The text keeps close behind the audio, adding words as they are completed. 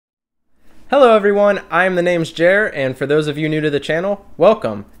Hello everyone, my name's Jer, and for those of you new to the channel,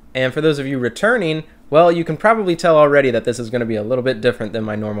 welcome. And for those of you returning, well, you can probably tell already that this is going to be a little bit different than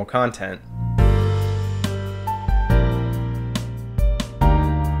my normal content.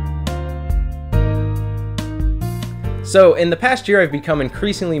 So, in the past year I've become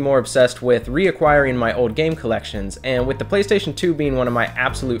increasingly more obsessed with reacquiring my old game collections, and with the PlayStation 2 being one of my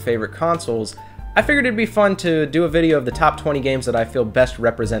absolute favorite consoles, I figured it'd be fun to do a video of the top 20 games that I feel best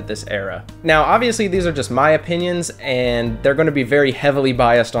represent this era. Now, obviously these are just my opinions, and they're going to be very heavily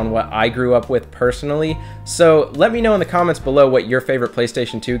biased on what I grew up with personally, so let me know in the comments below what your favorite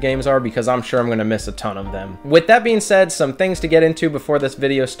PlayStation 2 games are, because I'm sure I'm going to miss a ton of them. With that being said, some things to get into before this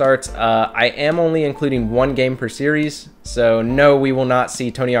video starts. I am only including one game per series, so no, we will not see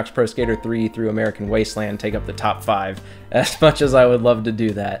Tony Hawk's Pro Skater 3 through American Wasteland take up the top 5, as much as I would love to do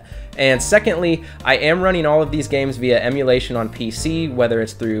that. And secondly, I am running all of these games via emulation on PC, whether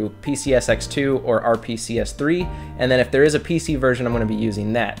it's through PCSX2 or RPCS3, and then if there is a PC version, I'm going to be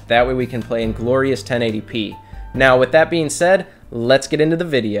using that. That way we can play in glorious 1080p. Now, with that being said, let's get into the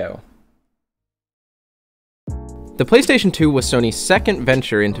video. The PlayStation 2 was Sony's second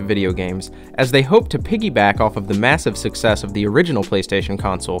venture into video games, as they hoped to piggyback off of the massive success of the original PlayStation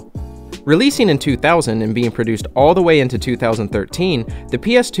console. Releasing in 2000 and being produced all the way into 2013, the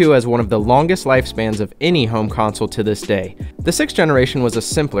PS2 has one of the longest lifespans of any home console to this day. The 6th generation was a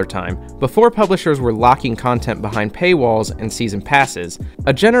simpler time, before publishers were locking content behind paywalls and season passes,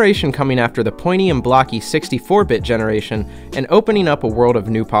 a generation coming after the pointy and blocky 64-bit generation and opening up a world of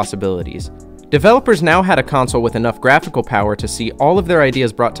new possibilities. Developers now had a console with enough graphical power to see all of their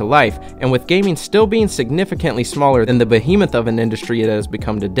ideas brought to life, and with gaming still being significantly smaller than the behemoth of an industry it has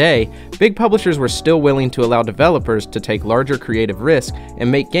become today, big publishers were still willing to allow developers to take larger creative risks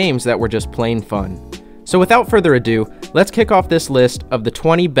and make games that were just plain fun. So without further ado, let's kick off this list of the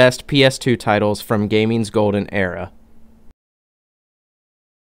 20 best PS2 titles from gaming's golden era.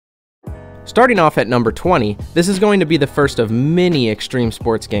 Starting off at number 20, this is going to be the first of many extreme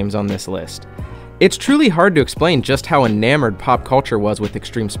sports games on this list. It's truly hard to explain just how enamored pop culture was with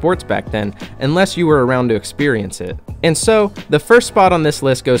extreme sports back then, unless you were around to experience it. And so, the first spot on this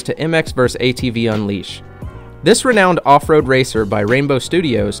list goes to MX vs ATV Unleashed. This renowned off-road racer by Rainbow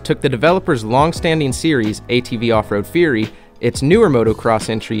Studios took the developer's long-standing series, ATV Off-Road Fury, its newer motocross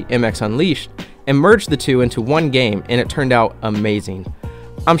entry, MX Unleashed, and merged the two into one game, and it turned out amazing.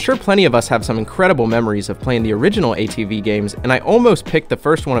 I'm sure plenty of us have some incredible memories of playing the original ATV games, and I almost picked the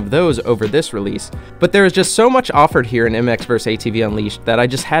first one of those over this release, but there is just so much offered here in MX vs ATV Unleashed that I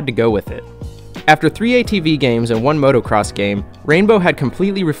just had to go with it. After 3 ATV games and 1 motocross game, Rainbow had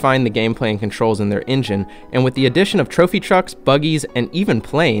completely refined the gameplay and controls in their engine, and with the addition of trophy trucks, buggies, and even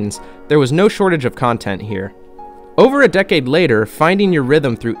planes, there was no shortage of content here. Over a decade later, finding your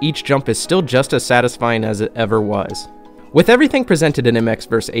rhythm through each jump is still just as satisfying as it ever was. With everything presented in MX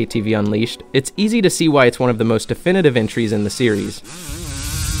vs ATV Unleashed, it's easy to see why it's one of the most definitive entries in the series.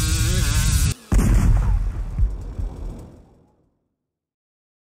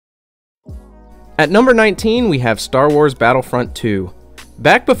 At number 19, we have Star Wars Battlefront 2.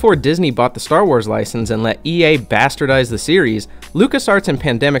 Back before Disney bought the Star Wars license and let EA bastardize the series, LucasArts and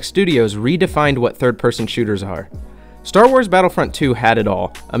Pandemic Studios redefined what third-person shooters are. Star Wars Battlefront 2 had it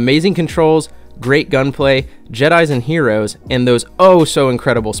all: amazing controls, great gunplay, Jedis and heroes, and those oh-so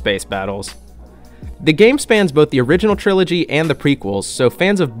incredible space battles. The game spans both the original trilogy and the prequels, so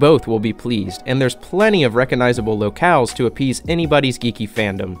fans of both will be pleased, and there's plenty of recognizable locales to appease anybody's geeky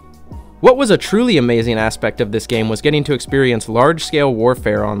fandom. What was a truly amazing aspect of this game was getting to experience large-scale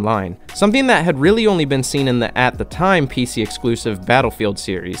warfare online, something that had really only been seen in the, at the time, PC-exclusive Battlefield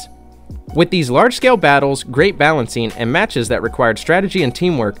series. With these large-scale battles, great balancing, and matches that required strategy and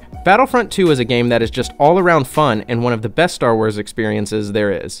teamwork, Battlefront 2 is a game that is just all-around fun and one of the best Star Wars experiences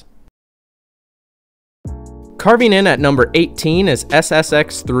there is. Carving in at number 18 is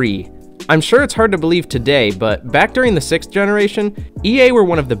SSX3. I'm sure it's hard to believe today, but back during the 6th generation, EA were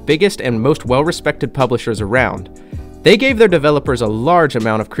one of the biggest and most well-respected publishers around. They gave their developers a large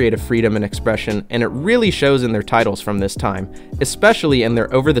amount of creative freedom and expression, and it really shows in their titles from this time, especially in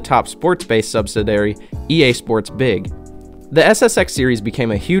their over-the-top sports-based subsidiary, EA Sports Big. The SSX series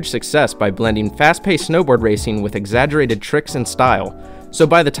became a huge success by blending fast-paced snowboard racing with exaggerated tricks and style, so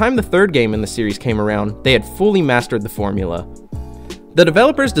by the time the 3rd game in the series came around, they had fully mastered the formula. The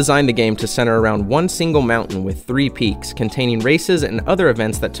developers designed the game to center around one single mountain with 3 peaks, containing races and other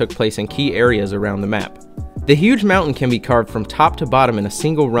events that took place in key areas around the map. The huge mountain can be carved from top to bottom in a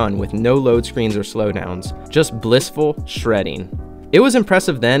single run with no load screens or slowdowns, just blissful shredding. It was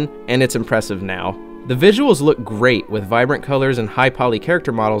impressive then, and it's impressive now. The visuals look great with vibrant colors and high poly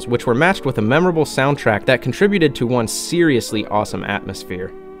character models, which were matched with a memorable soundtrack that contributed to one seriously awesome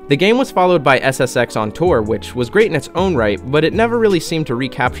atmosphere. The game was followed by SSX on Tour, which was great in its own right, but it never really seemed to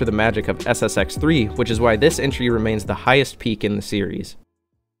recapture the magic of SSX 3, which is why this entry remains the highest peak in the series.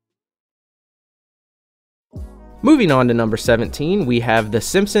 Moving on to number 17, we have The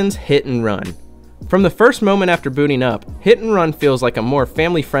Simpsons Hit and Run. From the first moment after booting up, Hit and Run feels like a more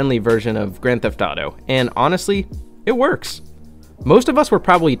family-friendly version of Grand Theft Auto, and honestly, it works. Most of us were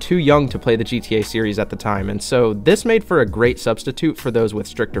probably too young to play the GTA series at the time, and so this made for a great substitute for those with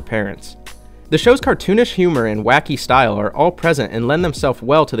stricter parents. The show's cartoonish humor and wacky style are all present and lend themselves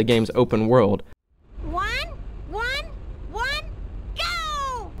well to the game's open world.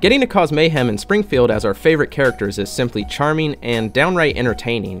 Go! Getting to cause mayhem in Springfield as our favorite characters is simply charming and downright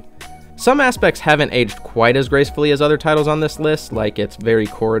entertaining. Some aspects haven't aged quite as gracefully as other titles on this list, like its very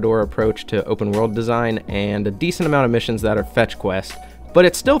corridor approach to open world design and a decent amount of missions that are fetch quest, but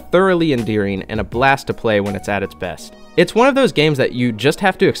it's still thoroughly endearing and a blast to play when it's at its best. It's one of those games that you just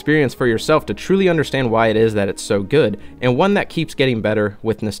have to experience for yourself to truly understand why it is that it's so good, and one that keeps getting better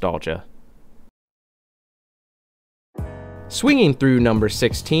with nostalgia. Swinging through number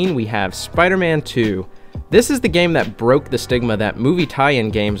 16, we have Spider-Man 2. This is the game that broke the stigma that movie tie-in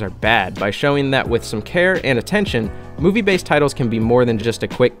games are bad by showing that with some care and attention, movie-based titles can be more than just a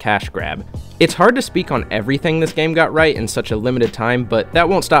quick cash grab. It's hard to speak on everything this game got right in such a limited time, but that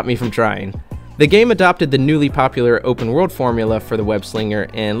won't stop me from trying. The game adopted the newly popular open world formula for the web slinger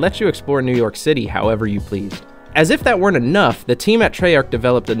and lets you explore New York City however you pleased. As if that weren't enough, the team at Treyarch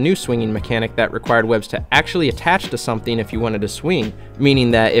developed a new swinging mechanic that required webs to actually attach to something if you wanted to swing,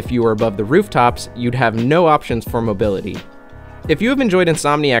 meaning that if you were above the rooftops, you'd have no options for mobility. If you have enjoyed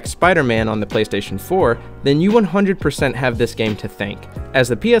Insomniac's SpiderMan on the PlayStation 4, then you 100% have this game to thank, as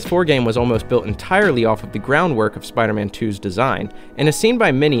the PS4 game was almost built entirely off of the groundwork of Spider-Man 2's design, and is seen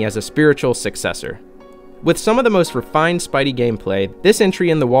by many as a spiritual successor. With some of the most refined Spidey gameplay, this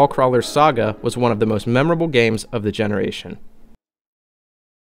entry in the Wallcrawler saga was one of the most memorable games of the generation.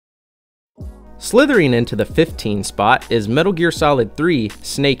 Slithering into the 15 spot is Metal Gear Solid 3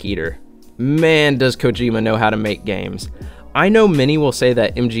 Snake Eater. Man, does Kojima know how to make games. I know many will say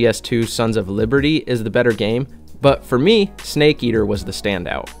that MGS2 Sons of Liberty is the better game, but for me, Snake Eater was the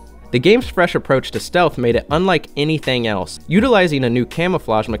standout. The game's fresh approach to stealth made it unlike anything else, utilizing a new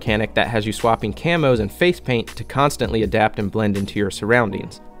camouflage mechanic that has you swapping camos and face paint to constantly adapt and blend into your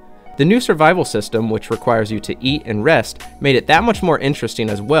surroundings. The new survival system, which requires you to eat and rest, made it that much more interesting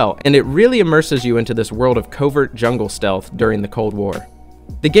as well, and it really immerses you into this world of covert jungle stealth during the Cold War.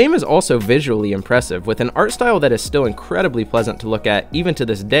 The game is also visually impressive, with an art style that is still incredibly pleasant to look at even to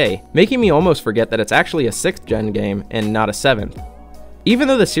this day, making me almost forget that it's actually a 6th gen game and not a 7th. Even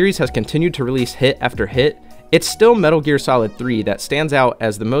though the series has continued to release hit after hit, it's still Metal Gear Solid 3 that stands out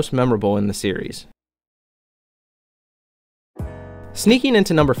as the most memorable in the series. Sneaking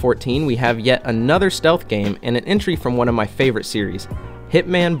into number 14, we have yet another stealth game and an entry from one of my favorite series,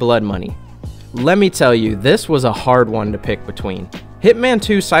 Hitman Blood Money. Let me tell you, this was a hard one to pick between. Hitman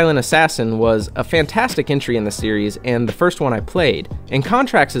 2 Silent Assassin was a fantastic entry in the series and the first one I played, and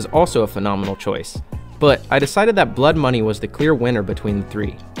Contracts is also a phenomenal choice. But I decided that Blood Money was the clear winner between the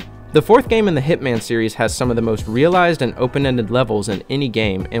three. The fourth game in the Hitman series has some of the most realized and open-ended levels in any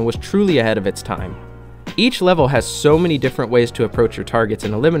game and was truly ahead of its time. Each level has so many different ways to approach your targets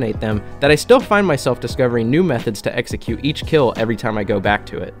and eliminate them that I still find myself discovering new methods to execute each kill every time I go back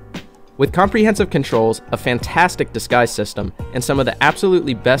to it. With comprehensive controls, a fantastic disguise system, and some of the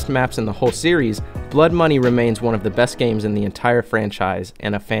absolutely best maps in the whole series, Blood Money remains one of the best games in the entire franchise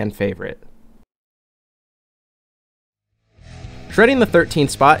and a fan favorite. Shredding the 13th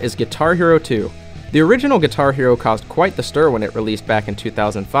spot is Guitar Hero 2. The original Guitar Hero caused quite the stir when it released back in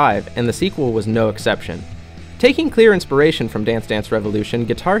 2005, and the sequel was no exception. Taking clear inspiration from Dance Dance Revolution,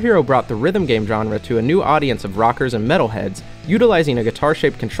 Guitar Hero brought the rhythm game genre to a new audience of rockers and metalheads, utilizing a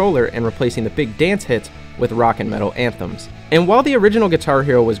guitar-shaped controller and replacing the big dance hits with rock and metal anthems. And while the original Guitar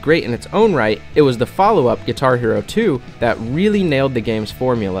Hero was great in its own right, it was the follow-up, Guitar Hero 2, that really nailed the game's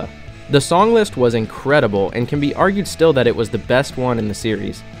formula. The song list was incredible and can be argued still that it was the best one in the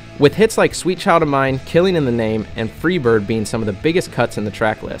series, with hits like Sweet Child of Mine, Killing in the Name, and Freebird being some of the biggest cuts in the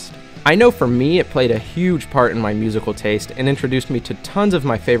track list. I know for me it played a huge part in my musical taste and introduced me to tons of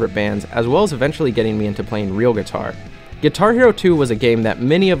my favorite bands, as well as eventually getting me into playing real guitar. Guitar Hero 2 was a game that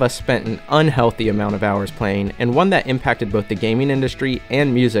many of us spent an unhealthy amount of hours playing, and one that impacted both the gaming industry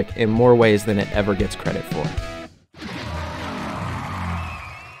and music in more ways than it ever gets credit for.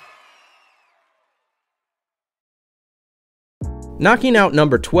 Knocking out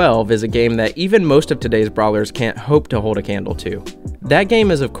number 12 is a game that even most of today's brawlers can't hope to hold a candle to. That game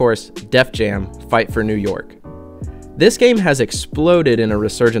is, of course, Def Jam: Fight for New York. This game has exploded in a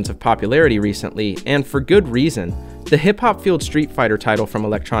resurgence of popularity recently, and for good reason. The hip-hop-fueled Street Fighter title from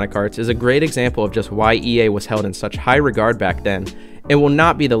Electronic Arts is a great example of just why EA was held in such high regard back then, and will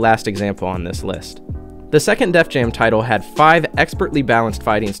not be the last example on this list. The second Def Jam title had 5 expertly balanced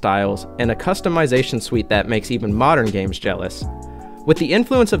fighting styles, and a customization suite that makes even modern games jealous. With the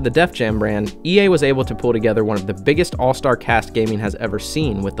influence of the Def Jam brand, EA was able to pull together one of the biggest all-star cast gaming has ever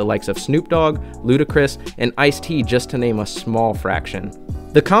seen, with the likes of Snoop Dogg, Ludacris, and Ice-T just to name a small fraction.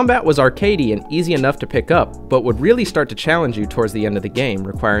 The combat was arcadey and easy enough to pick up, but would really start to challenge you towards the end of the game,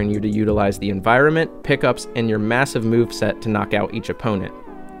 requiring you to utilize the environment, pickups, and your massive moveset to knock out each opponent.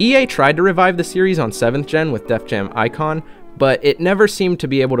 EA tried to revive the series on 7th gen with Def Jam Icon, but it never seemed to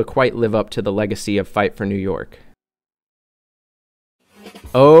be able to quite live up to the legacy of Fight for New York.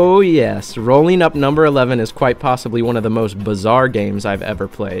 Oh yes, rolling up number 11 is quite possibly one of the most bizarre games I've ever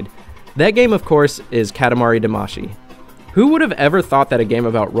played. That game, of course, is Katamari Damacy. Who would have ever thought that a game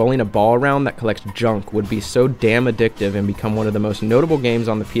about rolling a ball around that collects junk would be so damn addictive and become one of the most notable games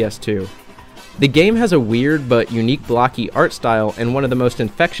on the PS2? The game has a weird but unique blocky art style and one of the most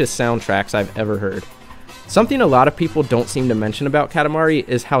infectious soundtracks I've ever heard. Something a lot of people don't seem to mention about Katamari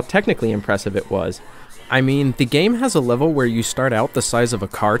is how technically impressive it was. I mean, the game has a level where you start out the size of a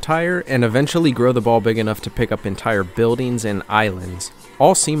car tire and eventually grow the ball big enough to pick up entire buildings and islands,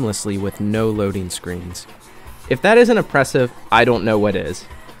 all seamlessly with no loading screens. If that isn't impressive, I don't know what is.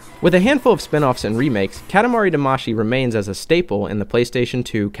 With a handful of spin-offs and remakes, Katamari Damacy remains as a staple in the PlayStation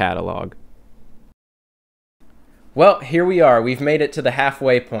 2 catalog. Well, here we are, we've made it to the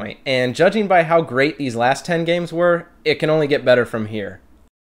halfway point, and judging by how great these last 10 games were, it can only get better from here.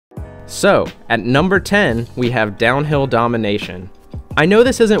 So, at number 10, we have Downhill Domination. I know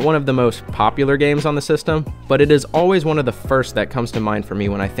this isn't one of the most popular games on the system, but it is always one of the first that comes to mind for me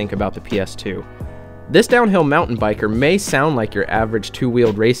when I think about the PS2. This downhill mountain biker may sound like your average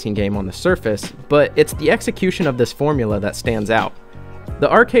two-wheeled racing game on the surface, but it's the execution of this formula that stands out.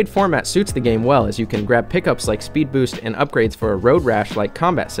 The arcade format suits the game well, as you can grab pickups like speed boost and upgrades for a road rash-like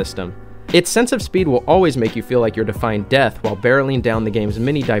combat system. Its sense of speed will always make you feel like you're defying death while barreling down the game's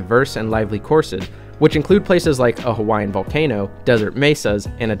many diverse and lively courses, which include places like a Hawaiian volcano, desert mesas,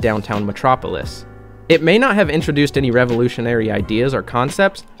 and a downtown metropolis. It may not have introduced any revolutionary ideas or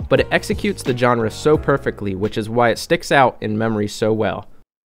concepts, but it executes the genre so perfectly, which is why it sticks out in memory so well.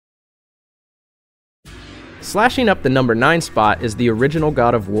 Slashing up the number 9 spot is the original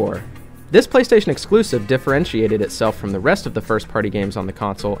God of War. This PlayStation exclusive differentiated itself from the rest of the first-party games on the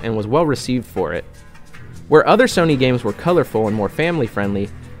console and was well received for it. Where other Sony games were colorful and more family-friendly,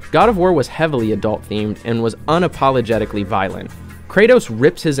 God of War was heavily adult-themed and was unapologetically violent. Kratos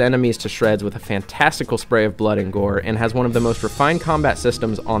rips his enemies to shreds with a fantastical spray of blood and gore and has one of the most refined combat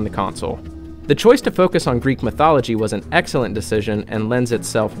systems on the console. The choice to focus on Greek mythology was an excellent decision and lends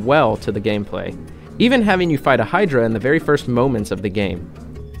itself well to the gameplay, even having you fight a Hydra in the very first moments of the game.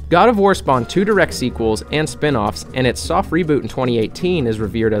 God of War spawned 2 direct sequels and spin-offs, and its soft reboot in 2018 is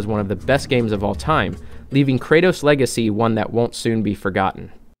revered as one of the best games of all time, leaving Kratos' legacy one that won't soon be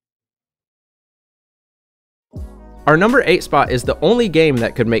forgotten. Our number 8 spot is the only game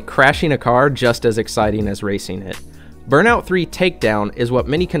that could make crashing a car just as exciting as racing it. Burnout 3 Takedown is what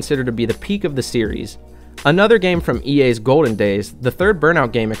many consider to be the peak of the series. Another game from EA's golden days, the third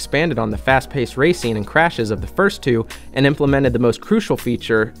Burnout game expanded on the fast-paced racing and crashes of the first two and implemented the most crucial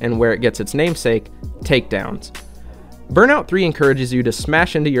feature, and where it gets its namesake, takedowns. Burnout 3 encourages you to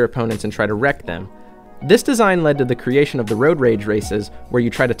smash into your opponents and try to wreck them. This design led to the creation of the Road Rage races, where you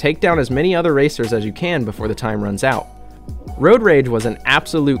try to take down as many other racers as you can before the time runs out. Road Rage was an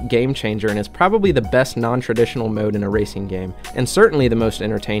absolute game changer and is probably the best non-traditional mode in a racing game, and certainly the most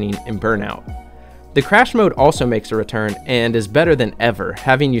entertaining in Burnout. The crash mode also makes a return and is better than ever,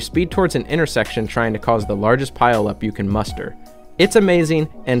 having you speed towards an intersection trying to cause the largest pileup you can muster. It's amazing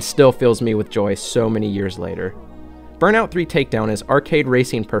and still fills me with joy so many years later. Burnout 3 Takedown is arcade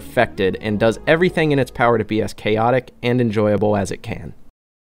racing perfected and does everything in its power to be as chaotic and enjoyable as it can.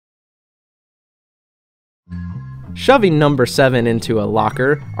 Shoving number 7 into a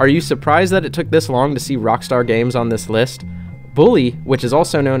locker, are you surprised that it took this long to see Rockstar Games on this list? Bully, which is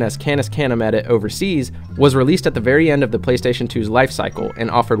also known as Canis Canem Edit overseas, was released at the very end of the PlayStation 2's life cycle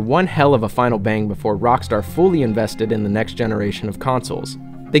and offered one hell of a final bang before Rockstar fully invested in the next generation of consoles.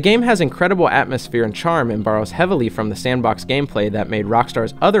 The game has incredible atmosphere and charm and borrows heavily from the sandbox gameplay that made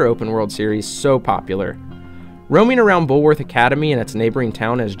Rockstar's other open-world series so popular. Roaming around Bullworth Academy and its neighboring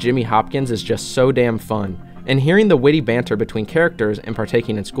town as Jimmy Hopkins is just so damn fun, and hearing the witty banter between characters and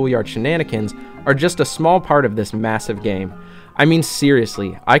partaking in schoolyard shenanigans are just a small part of this massive game. I mean,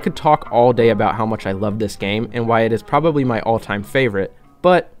 seriously, I could talk all day about how much I love this game and why it is probably my all-time favorite,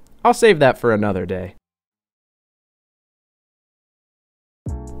 but I'll save that for another day.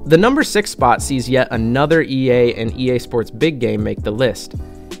 The number 6 spot sees yet another EA and EA Sports big game make the list.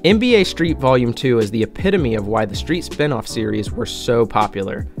 NBA Street Volume 2 is the epitome of why the Street spin-off series were so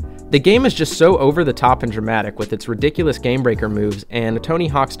popular. The game is just so over the top and dramatic with its ridiculous game breaker moves and a Tony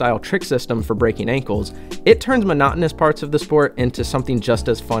Hawk style trick system for breaking ankles, it turns monotonous parts of the sport into something just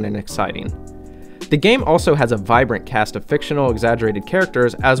as fun and exciting. The game also has a vibrant cast of fictional, exaggerated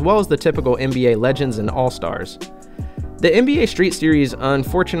characters as well as the typical NBA legends and all-stars. The NBA Street series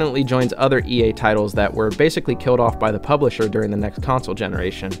unfortunately joins other EA titles that were basically killed off by the publisher during the next console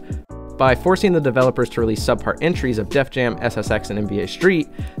generation. By forcing the developers to release subpart entries of Def Jam, SSX, and NBA Street,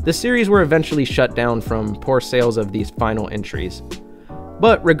 the series were eventually shut down from poor sales of these final entries.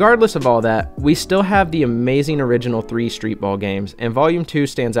 But regardless of all that, we still have the amazing original 3 Street Ball games, and Volume 2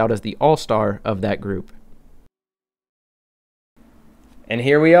 stands out as the all-star of that group. And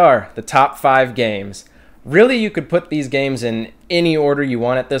here we are, the top 5 games. Really, you could put these games in any order you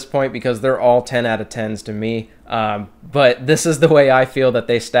want at this point because they're all 10 out of 10s to me. But this is the way I feel that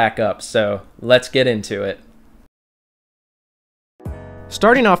they stack up, so let's get into it.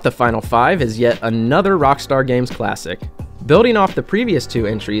 Starting off the final 5 is yet another Rockstar Games classic. Building off the previous 2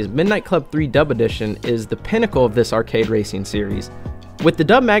 entries, Midnight Club 3 Dub Edition is the pinnacle of this arcade racing series. With the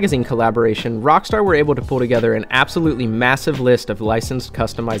Dub Magazine collaboration, Rockstar were able to pull together an absolutely massive list of licensed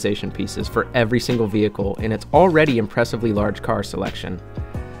customization pieces for every single vehicle in its already impressively large car selection.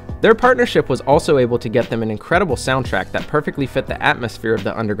 Their partnership was also able to get them an incredible soundtrack that perfectly fit the atmosphere of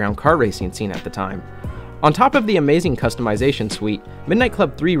the underground car racing scene at the time. On top of the amazing customization suite, Midnight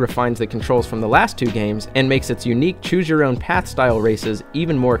Club 3 refines the controls from the last 2 games and makes its unique choose-your-own-path style races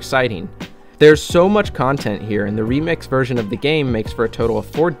even more exciting. There's so much content here, and the remix version of the game makes for a total of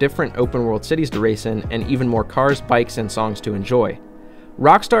 4 different open-world cities to race in and even more cars, bikes, and songs to enjoy.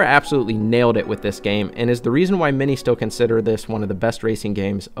 Rockstar absolutely nailed it with this game and is the reason why many still consider this one of the best racing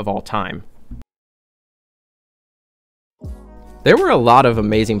games of all time. There were a lot of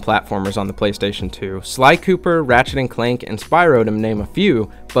amazing platformers on the PlayStation 2, Sly Cooper, Ratchet and Clank, and Spyro to name a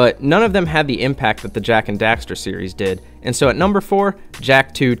few, but none of them had the impact that the Jak and Daxter series did, and so at number 4,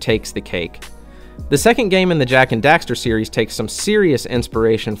 Jak 2 takes the cake. The second game in the Jak and Daxter series takes some serious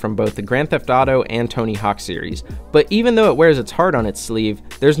inspiration from both the Grand Theft Auto and Tony Hawk series, but even though it wears its heart on its sleeve,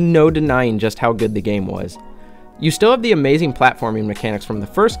 there's no denying just how good the game was. You still have the amazing platforming mechanics from the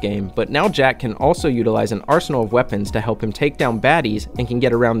first game, but now Jak can also utilize an arsenal of weapons to help him take down baddies and can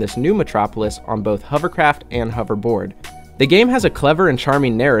get around this new metropolis on both hovercraft and hoverboard. The game has a clever and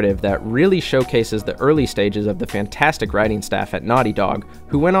charming narrative that really showcases the early stages of the fantastic writing staff at Naughty Dog,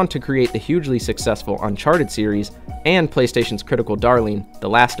 who went on to create the hugely successful Uncharted series and PlayStation's critical darling, The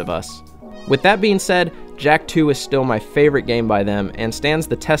Last of Us. With that being said, Jak 2 is still my favorite game by them and stands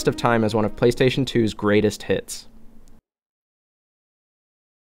the test of time as one of PlayStation 2's greatest hits.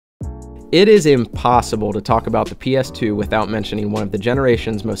 It is impossible to talk about the PS2 without mentioning one of the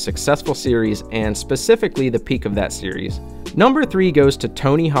generation's most successful series, and specifically the peak of that series. Number 3 goes to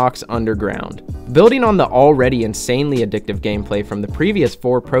Tony Hawk's Underground. Building on the already insanely addictive gameplay from the previous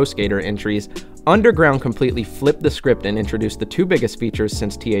 4 Pro Skater entries, Underground completely flipped the script and introduced the 2 biggest features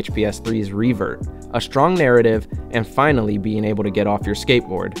since THPS 3's Revert, a strong narrative, and finally being able to get off your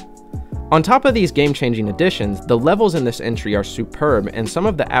skateboard. On top of these game-changing additions, the levels in this entry are superb and some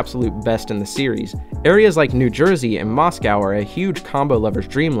of the absolute best in the series. Areas like New Jersey and Moscow are a huge combo lover's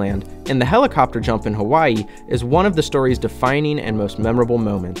dreamland, and the helicopter jump in Hawaii is one of the story's defining and most memorable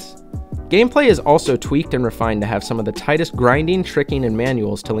moments. Gameplay is also tweaked and refined to have some of the tightest grinding, tricking, and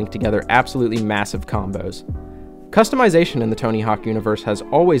manuals to link together absolutely massive combos. Customization in the Tony Hawk universe has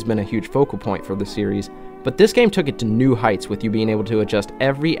always been a huge focal point for the series, but this game took it to new heights with you being able to adjust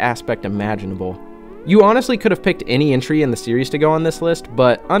every aspect imaginable. You honestly could have picked any entry in the series to go on this list,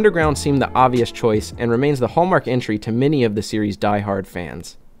 but Underground seemed the obvious choice and remains the hallmark entry to many of the series' die-hard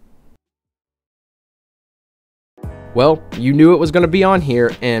fans. Well, you knew it was going to be on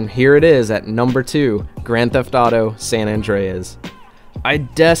here, and here it is at number 2, Grand Theft Auto San Andreas. I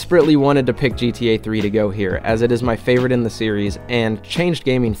desperately wanted to pick GTA 3 to go here, as it is my favorite in the series and changed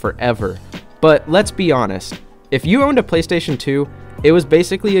gaming forever. But let's be honest, if you owned a PlayStation 2, it was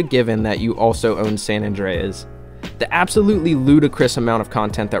basically a given that you also owned San Andreas. The absolutely ludicrous amount of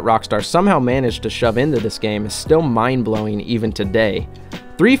content that Rockstar somehow managed to shove into this game is still mind-blowing even today.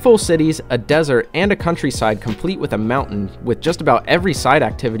 3 full cities, a desert, and a countryside complete with a mountain with just about every side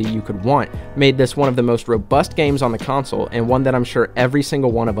activity you could want made this one of the most robust games on the console, and one that I'm sure every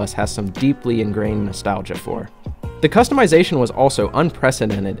single one of us has some deeply ingrained nostalgia for. The customization was also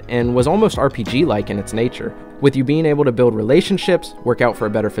unprecedented and was almost RPG-like in its nature, with you being able to build relationships, work out for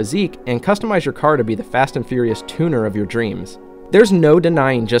a better physique, and customize your car to be the Fast and Furious tuner of your dreams. There's no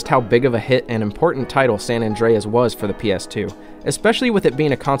denying just how big of a hit and important title San Andreas was for the PS2, especially with it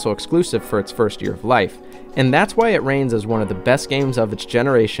being a console exclusive for its first year of life, and that's why it reigns as one of the best games of its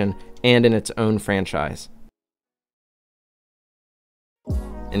generation and in its own franchise.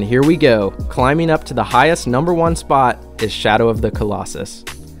 And here we go, climbing up to the highest #1 spot is Shadow of the Colossus.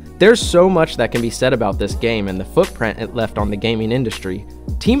 There's so much that can be said about this game and the footprint it left on the gaming industry.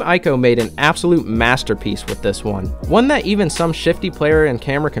 Team Ico made an absolute masterpiece with this one that even some shifty player and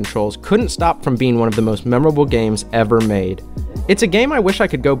camera controls couldn't stop from being one of the most memorable games ever made. It's a game I wish I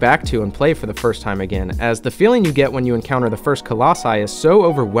could go back to and play for the first time again, as the feeling you get when you encounter the first Colossi is so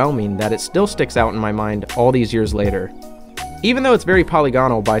overwhelming that it still sticks out in my mind all these years later. Even though it's very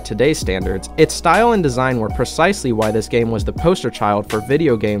polygonal by today's standards, its style and design were precisely why this game was the poster child for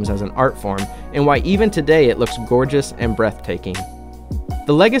video games as an art form, and why even today it looks gorgeous and breathtaking.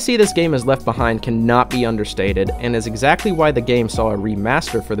 The legacy this game has left behind cannot be understated, and is exactly why the game saw a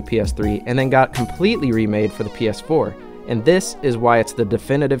remaster for the PS3 and then got completely remade for the PS4, and this is why it's the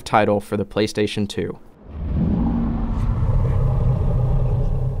definitive title for the PlayStation 2.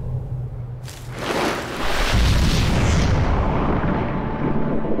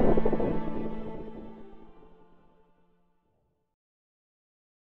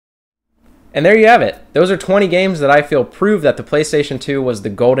 And there you have it. Those are 20 games that I feel prove that the PlayStation 2 was the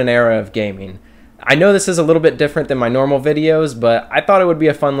golden era of gaming. I know this is a little bit different than my normal videos, but I thought it would be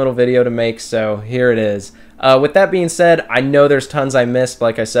a fun little video to make, so here it is. With that being said, I know there's tons I missed,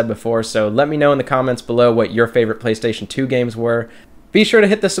 like I said before, so let me know in the comments below what your favorite PlayStation 2 games were. Be sure to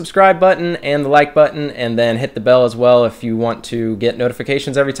hit the subscribe button and the like button, and then hit the bell as well if you want to get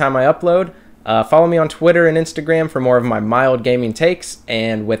notifications every time I upload. Follow me on Twitter and Instagram for more of my mild gaming takes,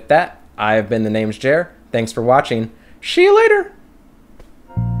 and with that, I've been The Name's Jer. Thanks for watching. See you later!